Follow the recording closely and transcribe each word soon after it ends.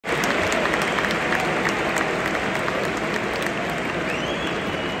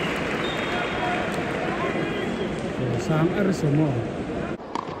Sang Arsomo.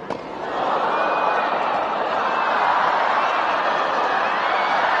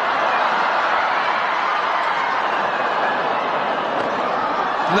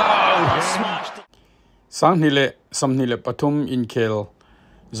 Sang nile pathum in khel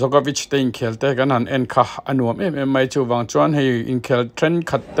Djokovic te in khel te kan han en kha anuam mai chu wang chuan hei in khel trend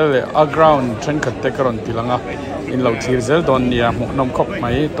khat te le a ground trend khat te karon tilanga in lo thir zel don nia mo nom khop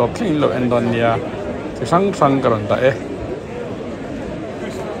mai to thlin lo en don nia sang karon ta e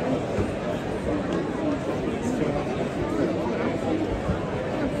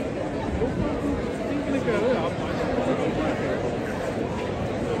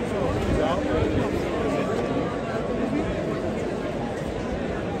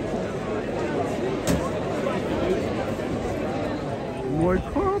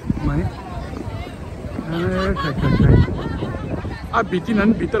bitin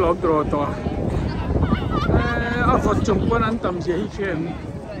an bital of draw to a fot chung pon an tam je hi chen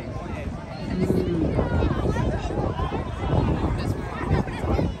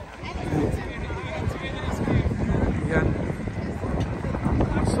yan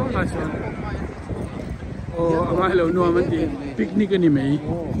so nice oh ama hello no man di picnic ani mai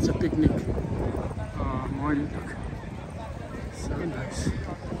it's a picnic more look so nice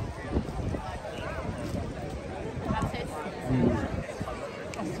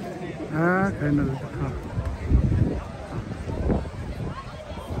kind of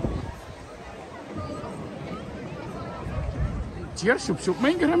cheer sup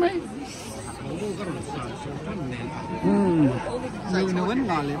mấy cái đó mấy nó vẫn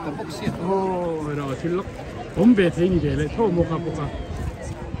là lấy tập bốc xịt rồi thì lúc hôm về thấy như thế lại thô một cặp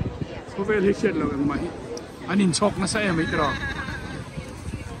có vẻ lấy xịt là mấy anh in chọc nó sẽ mấy cái đó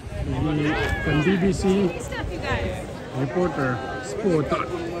cần BBC reporter sport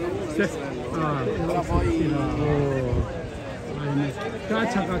cá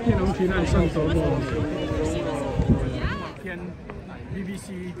chả cá kia ông thiên anh sân số một thiên BBC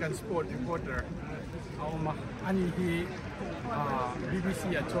can sport reporter ông mà anh thì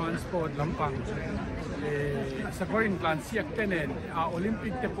BBC at transport lampang sa korean plan siak tenen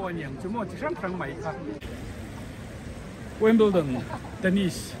Olympic te po niyang chumo chisang prang mai ka Wimbledon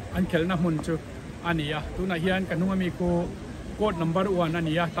tennis an khel na hun chu ania tuna hian kanungami ko code number 1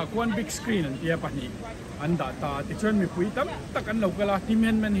 ania ta kwan big screen an tia pani an data ti chuan mi pui tam tak an lokala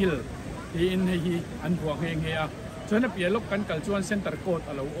timen hill ti in hi an buang heng he a chuan a pia lok kan kal chuan center court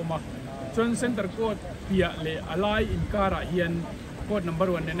alo oma chuan center court pia le alai in kara hian code number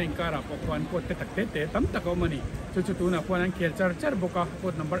 1 ne in kara po kwan code te tak te tam tak omani chu tuna kwan an khel char boka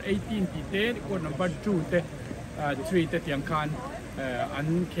code number 18 ti te code number 2 te 3 te tiang khan an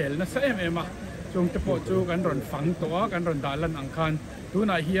khel na sa em chung te po chu kan ron phang to kan ron dalan ang khan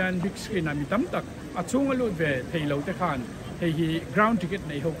tuna hian big screen ami tam tak a chung alu ve theilo te khan hei hi ground ticket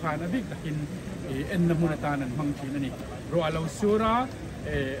nei ho khan a big takin en namuna tan an mang thin ani ro alo sura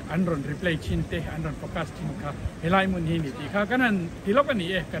an ron replay chin te an ron focus chin kha helai mun hi ni ti kha kanan tilok ani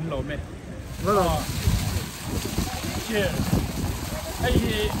kan lo me ro che ai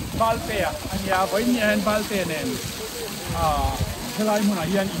hi balte ania voi ni an balte nen helai mun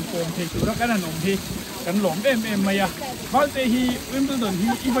hian in form te tu ra kan anom hi kan lom em maya balte hi Wimbledon hi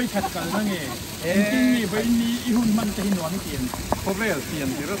i voi khat kal na nge tin ni voi ni i hun man te hi no mi tin Kovel tiền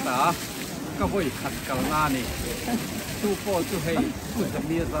thì rất đã các voi khát cả na này tu po tu hay tuจะ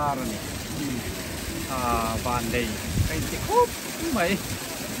มีซาร์นี่บานเลยไอ้ที่ครบไหม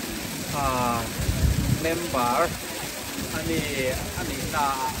member อันนี้นะ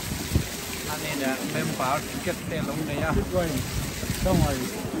อันนี้เนี่ย member เก็บเต็มลงเลยอ่ะต้องไว้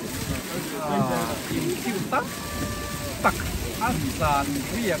ยิงคิวตักอันสาน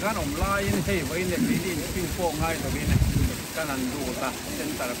เรียกกันอมไล่ให้ไว้เนี่ยปีนี้ปิ้งโป้งให้ตรงนี้เนี่ยกันนั่นดูตาเส้น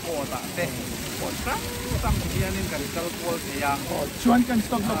ตะโกตาเต้ปวดตั้งเทียนนี่กันจะปวดเสียชวนกันส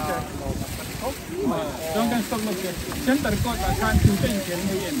ต็อกลกเลยชวนกันสต็อกลกเลยเส้นตะโกตาการถึงเป็นเขียนใ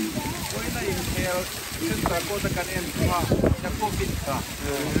ห้เอ็นไว้ในอินเทลเส้นตะโกตากันเอ็นว่าจะโกบิดค่ะ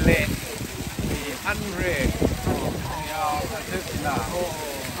เล่นอันเร่ยาวเส้นหนา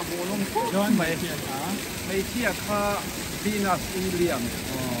ขโมยลงย้อนไปเทียขาไม่เทียขาพีนัสอินเลียม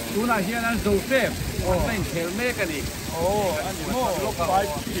ดูน่าเฮียนั้นโจเซฟมันเป็นเทลเมกันอีกอันนี้โม่ลกไป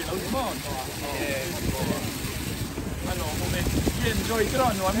ที่เราโม่ฮัลโหลโมเมนต์เย็นจอยกระ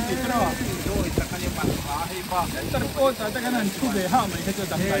นวลติดกระจอยตะกันยังปัญหาให้บ้างแต่โก้ตะกันนั้นทุเรศห้ามไม่ให้เจ้า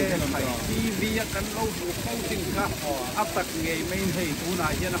ดำใจกันหรอกทีวีกันเราดูเข้าจริงครับอัปตักเงยไม่ให้ดูน่า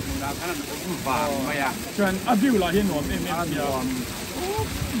เฮียนักมุนาขนาดนั้นฝากไหมอ่ะชวนอับดิวลาเฮียนวมเอ็มอับดิว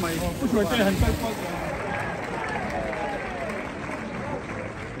ไม่ผู้ช่วยเจ้าหันไปก็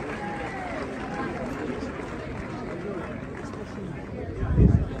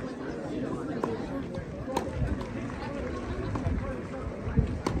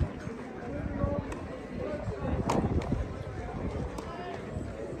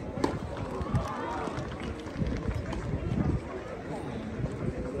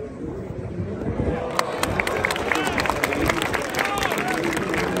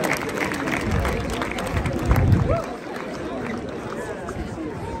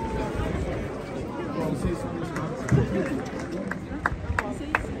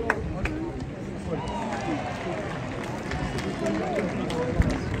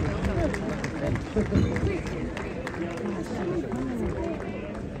You sit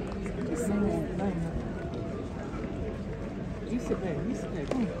there, you sit there.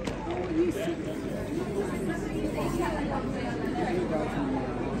 Come on. Oh, you sit there.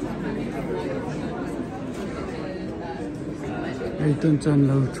 Hey, Tunjan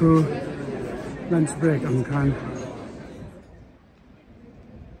lâu through lunch break ang khan.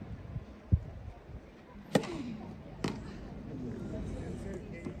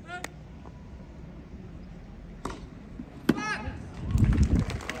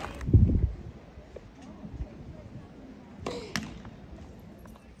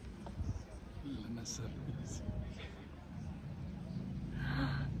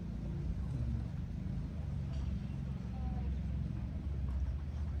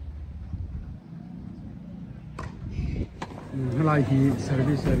 Helai hi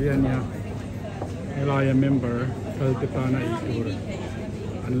service area nia helai a member kal te pa na I tur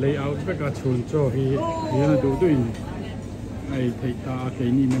an layout be ka chun cho hi na du duin ai thei ta ke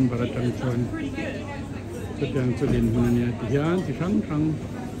ni member atang chon chu tang chu lin hun nia ti hian ti thang thang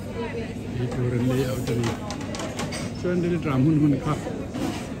I tur an layout ni chon dil ram hun kha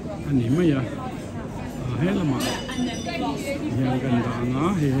an ni mai ya he lama hian kan da nga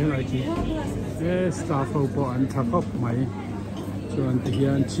he helai ki staff ho po an thakop mai chuan ti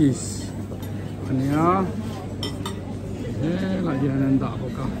hian cheese ania la hian an da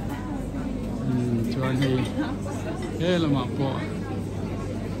boka chuan hei lama po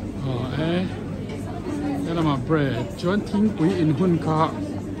lama bread chuan thing pui in hun kha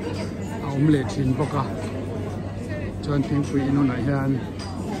omelette thin boka chuan thing pui in hunah hian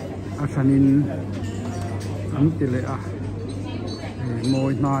a thanin an ti le a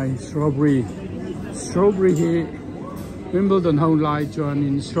moi nai strawberry hi Wimbledon home lai chuan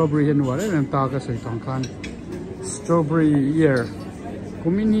in strawberry hen wale ram ta ka soi tong khan strawberry year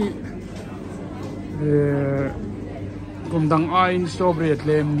kumini kumdang ain strawberry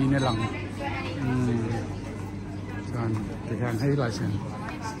atlem ni ne lang chuan ti hian hei lai sen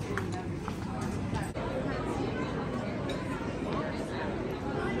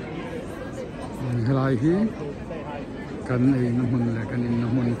helai hi kan ei na mun le kan in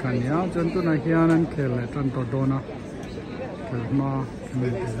na mun kan ya chuan tu na hian an khel le tan to dona ma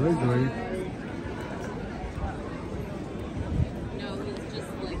rồi rồi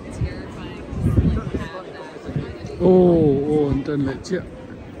anh tên lại chuyện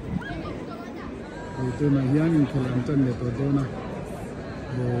tôi là hiền thì anh tên lại tổ đó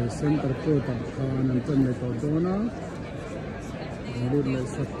rồi center pro tập anh tên lại tổ đó rồi lại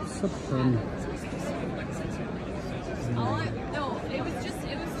sắp còn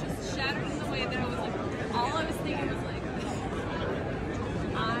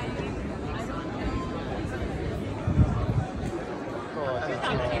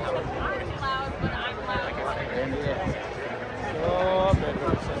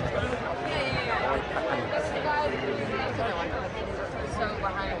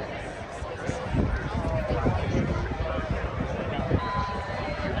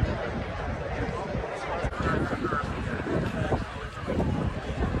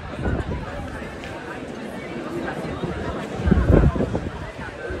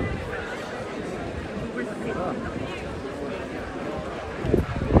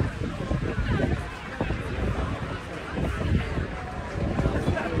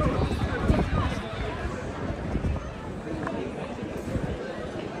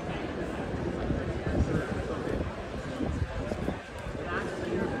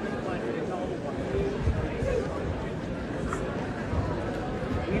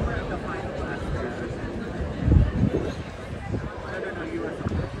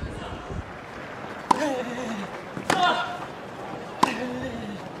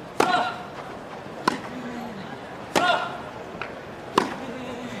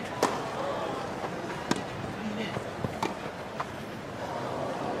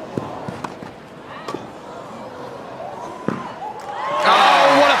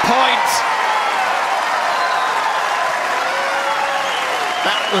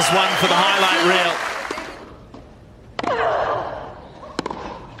Was one for the highlight reel.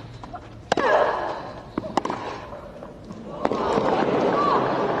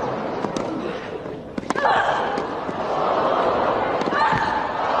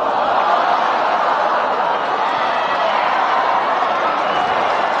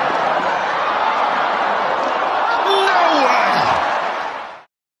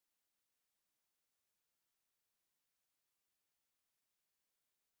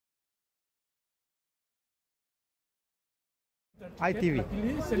 ITV.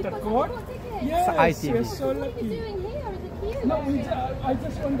 Center court. Yes, ITV. yes, so lucky. What are you doing here? Is it here? No, I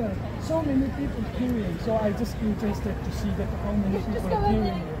just wonder. So many people queuing, so I just interested to see that how many people are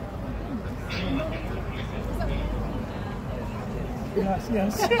queuing. Yes,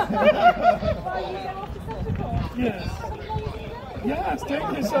 yes. Yes. Yes,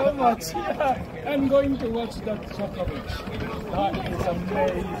 thank you so much. Yeah, I'm going to watch that Djokovic. That is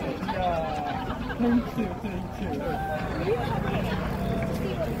amazing. Yeah. Thank you, thank you.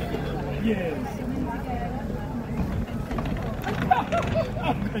 Yes.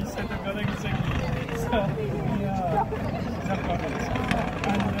 I said I'm going to sing. So, yeah. Djokovic.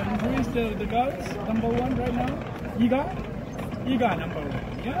 And who is the girls? Number one right now? Iga number one.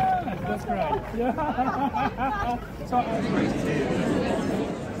 Yeah, that's right. Yeah. So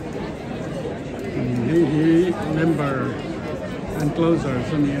he member and closer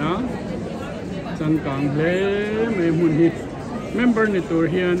so niya. Chan kang hle may mun hi member ni tour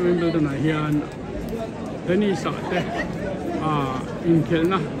hian Wimbledon na hian tennis sa te in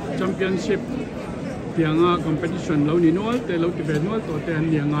khelna championship tianga competition lo ni nual te lo ti be nual to te an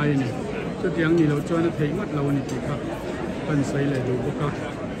nia ngai ni so tiang ni lo chuan a thei ngot lo ni ti kha kan sai le do boka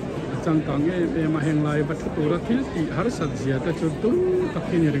chang kang e ma heng lai bat tu ra thil ti har sat zia ta chu tu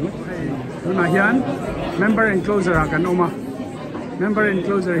takhin ring na hian member enclosure a kan oma member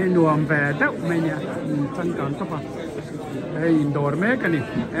enclosure hi nuam ve deuh mai nia chang kang ka pa indoor me kan ni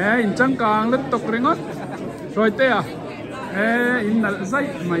in chang kang lat tok ringot roi te a in nal zai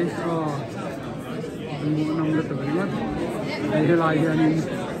mai mu nam lat tok ringot ai lai hian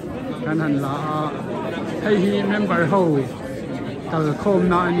kan han la hay hi member ho kal khom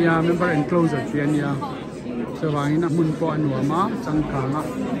na ania member enclosure ti ania so wang na mun po anu ma chang ka nga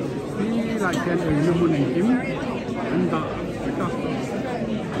ni lai ken na mun en kim anda ka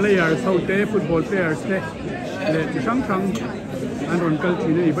players ho te football players te le ti sang sang an ron kal ti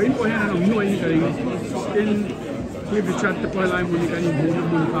nei bai po hen an nuai ni kai in clip chat te po lai mun kan ni na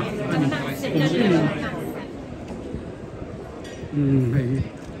mun ka ani hey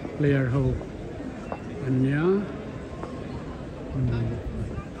player ho anya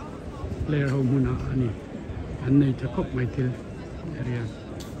player ho muna ani an nei thakop mai til area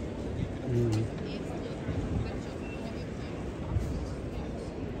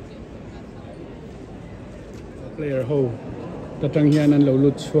player ho tatang hian an lo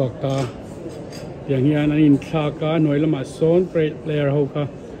lut chuak ta yang hian an in thla ka noi lama son player ho ka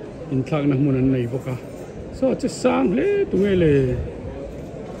in thak na mun an nei boka so che sang le tungele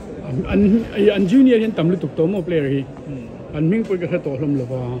an junior hian tam lu tuk to mo player hi an ming pui ka tha to hlom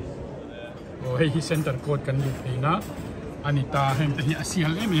lova o hei hi center court kan lu na anita hem te hi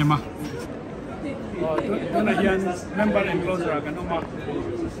asial em ema tuna hian member enclosure kan oma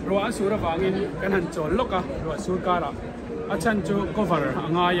ro asura wangin kan han chol loka ro asur kara achan chu cover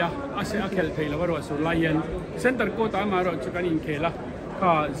angaya ase akhel theila ro asur lion center court ama ro chu kan in khela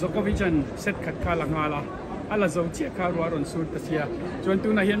ka Djokovic set khat kha langala ala zo che kha ro ron sur tasia chon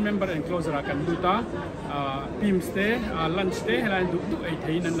tuna hian member enclosure kan duta teams te lunch te helan du ai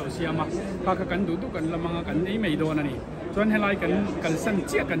thein an lo siama ka ka kan du kan lamanga kan nei mai don ani chon helai kan kalsan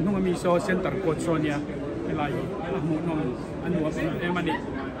che kan hunga mi so center court sonia helai mu nom anu emani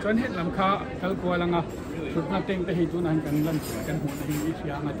chon het lam kha kal ko langa sutna teng te hi tu nan kan lunch kan hu hi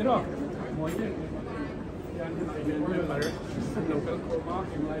sia ngatro moi te yan member local koma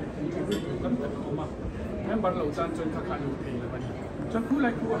helai kan koma member lo chan chon kha lu thei la bani chon ku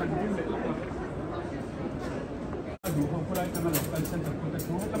lai ku han dim leดูของผู้ไล่กันมาหลบกันเส้นจากคนตะ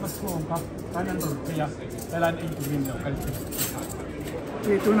ทูแล้วมาช่วงครับการนั้นรถเทียแต่ละอีกวินเดียวกัน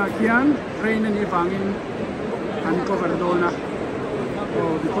ที่ตุนักยันเรนนี่ฟังอินอัน cover โดนะ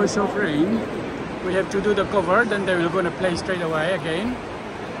because of rain we have to do the cover then they will gonna play straight away again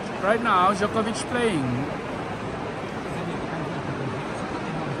right now Djokovic playing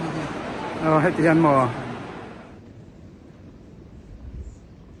ให้ตีอันหมอ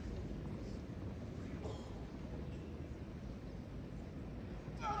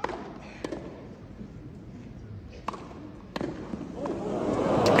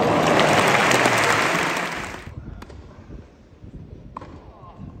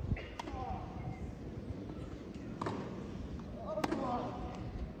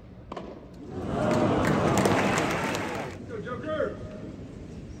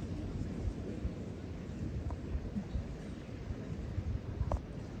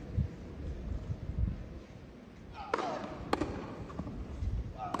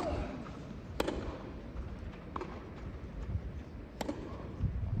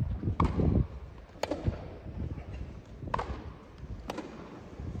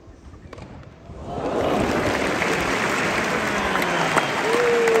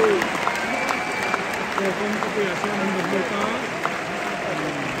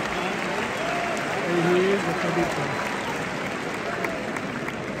Hey, that's a bit.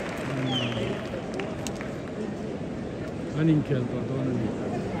 Running kill to don't need.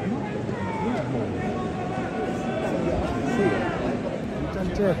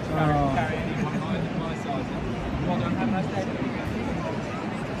 Check.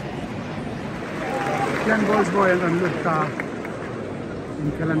 Yan balls boy and look ka. In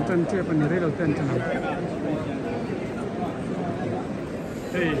Kelantan check and real attention.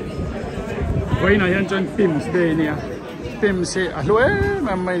 Hey. Why na yan John Pims day niya. Pims si alwe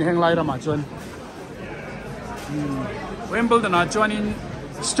may hang lai ra ma John. Wimbledon na John in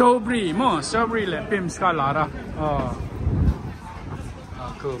Strawberry le Pims ka lara.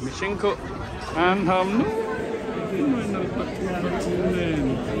 Aku missing ko. And no.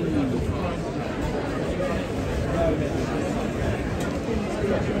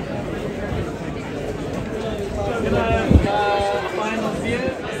 Final view.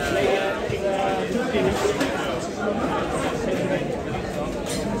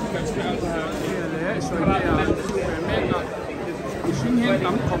 Singhen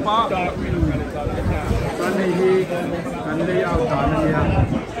tam khopa kan hi kan le out ta na ya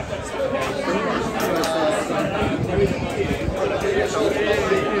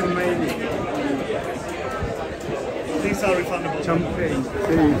These are refundable. champagne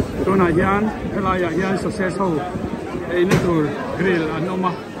to na yan hela ya yan success ho ei na tur grill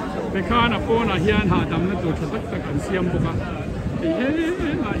anoma pe khana po na yan ha dam na tur tak tak an siam boka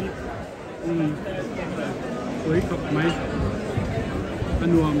ei lai với cặp máy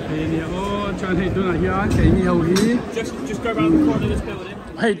anh Hoàng thì nè cho anh tôi là hiền cái nhiều hí Just go around the corner of this building.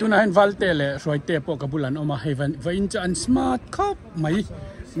 hay tôi là anh Valte lệ rồi tè po kabulan oma hay vậy cho anh smart cup máy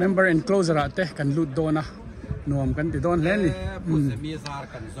member enclosure ate kan lut dona nuam kan ti don len ni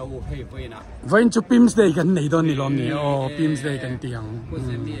vậy cho Pims day kan nei don ni lom ni Pims day kan tiang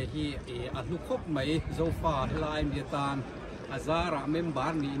Azara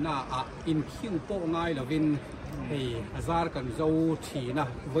member ni na in queue po ngai lovin hey azar kan zo thina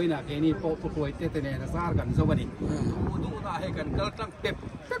voina ke ni po puoi te ne azar kan zo bani du na he kan kal tlang pep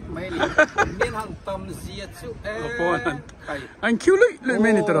mai ni men hang tam zia chu anh queue lui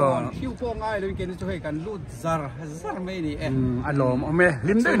men ni tro queue po ngai lovin ke ni chu he kan lu zar mai ni alom ome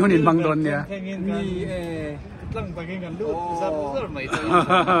lim dai hunin bang don nia ni Lang bagay kan lu. Zar mai.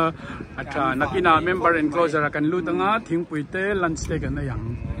 Acha nakina member enclosure kan lu tanga thing puite lunch te kan yang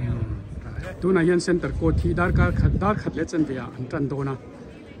tu na yan center ko thi dar khat le chen via an tan dona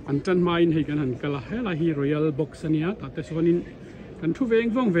an tan main hei kan han kala hela hi royal box ania ta te sonin kan thu veng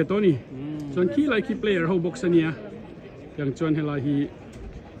vong ve to ni chon ki lai ki player ho box ania yang chon hela hi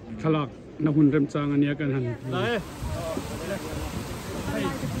khalak na hun rem chang ania kan han lai hei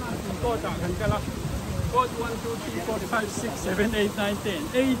ko ta kan kala code 1 2 3 4 5 6 7 8 9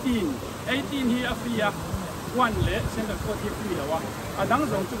 10 18 hi afia 1 le center code hi free lawa adang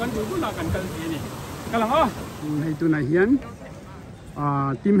zong chu kan du na kan kal ti ni kalang hei tu na hian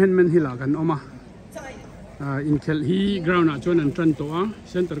team handman hila kan oma in khel hi ground a chon an tran to a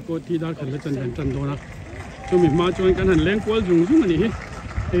center code thi dar khal le chan kan tran do na chu mi ma chon kan han leng kwal zung zung ani hi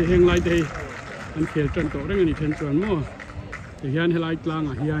heng lai te an khel tran to reng ani then chon mo te hian helai tlang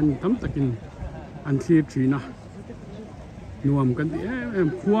a hian tam takin an thlir thina nuam kan ti em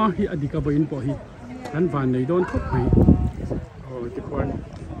khua hi adika boin po hi kan van nei don thop mai ti kwan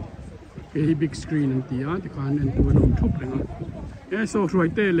cái big screen an ti a ti khan an tu nom thop lenga so roi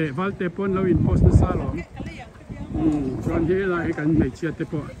te le val te pon lo in post na sa lo chuan hi lai kan nei chia te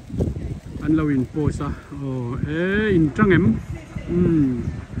po an lo in post a in tang em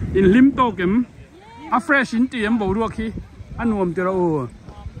in lim to kem a fresh in ti em bo ruak hi an nuam ti ro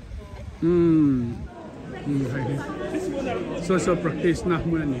so practice na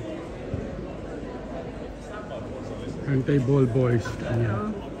muna ni Kantay ball boys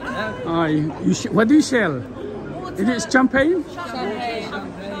what do you sell? It is champagne?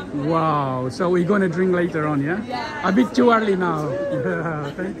 Wow, so we're gonna drink later on, yeah? A bit too early now.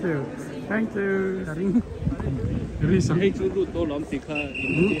 Thank you Risa Hey, to do to long because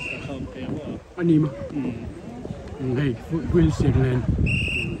in this champagne. anima hey will sit land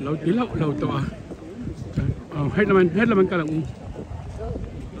lâu tí lâu to hết là mình cả là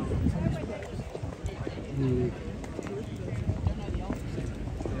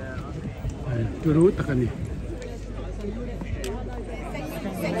tôiรู้ตักนี่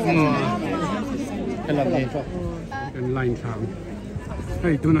cái làm gì cho?กันไลน์ทางไอ้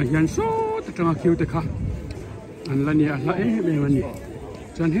ตัวนั้นยันโซ่ตะงคิวตะค่ะอันละเนี่ยละเมื่อวันนี้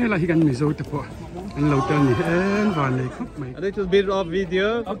จนให้ละที่กันมีโซ่ตะพออันเราเจอนี่วันเลยครับไหม A little bit of video.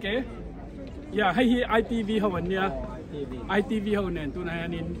 Okay. Yeah, hey, ITV เขาวันเนี้ย ITV เขาเนี่ยตัวนั้น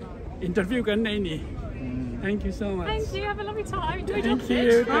นี่ interview กันในนี่ Thank you so much. Thank you. Have a lovely time. Enjoyed your Thank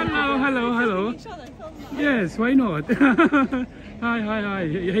fish. you. Hello. Yes, why not? Hi.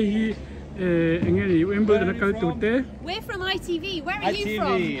 Ngani Wimbledon kaltute. We're from ITV. Where are you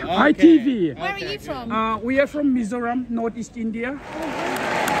from? ITV. Where are you from? We are from Mizoram, Northeast India.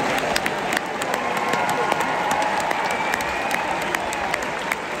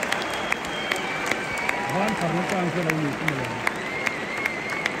 One farmakan selalu ni.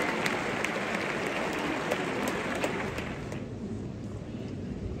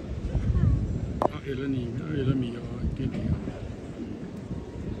 Ilani ya kini.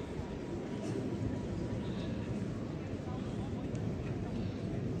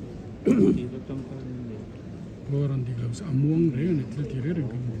 Orang di laut amuang raya ni tiada ring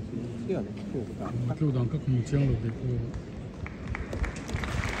kamu. Macam orang kat kemudian lo depo.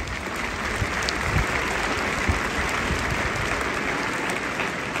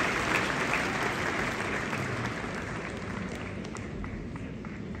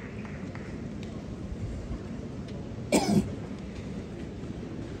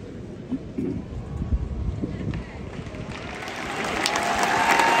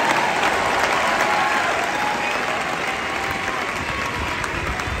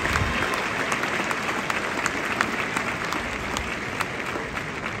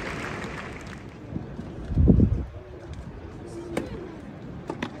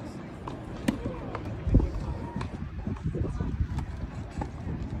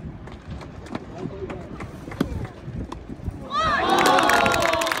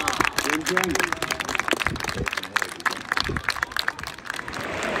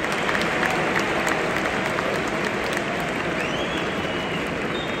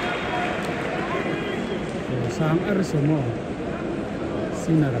 Sang semua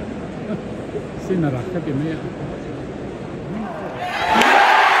sinara tapi ni.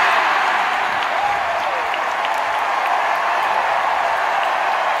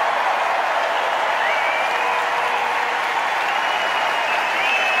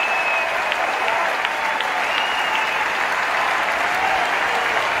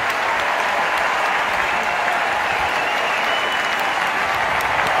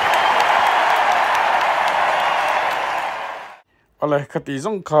 Oleh kati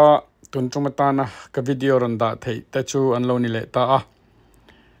zong ka tun chumatana ka video ronda thei ta chu an lo ni le ta a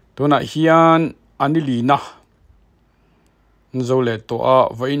tuna hian anili na nzo le to a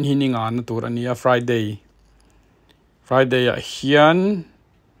vain hininga na tur ania Friday a hian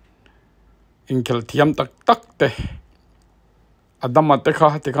in kel thiam tak te adama te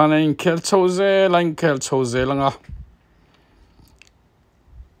kha na in kel choze langa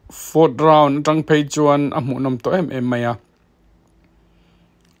fourth round tang phei chuan a mu nom to em maya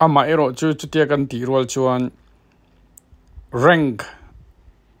ama ero chu tia kan ti rol chuan rank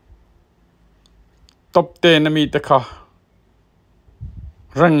top 10 ami te kha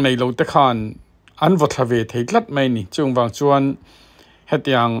rang nei lo te khan an vot have thei tlat mai ni chung wang chuan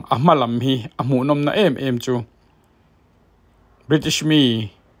hetiang amalam hi amu nom na em chu British me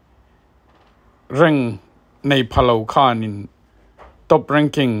rank nei phalo khan in top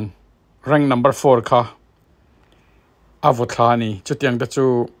ranking rank number 4 kha avotlani chutiang ta chu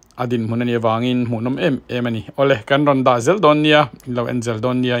adin munani wangin hunom em ani ole kan ron da zel don nia lo en zel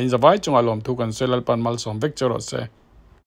don nia in zawai chunga lom thu kan selal pan mal som vector se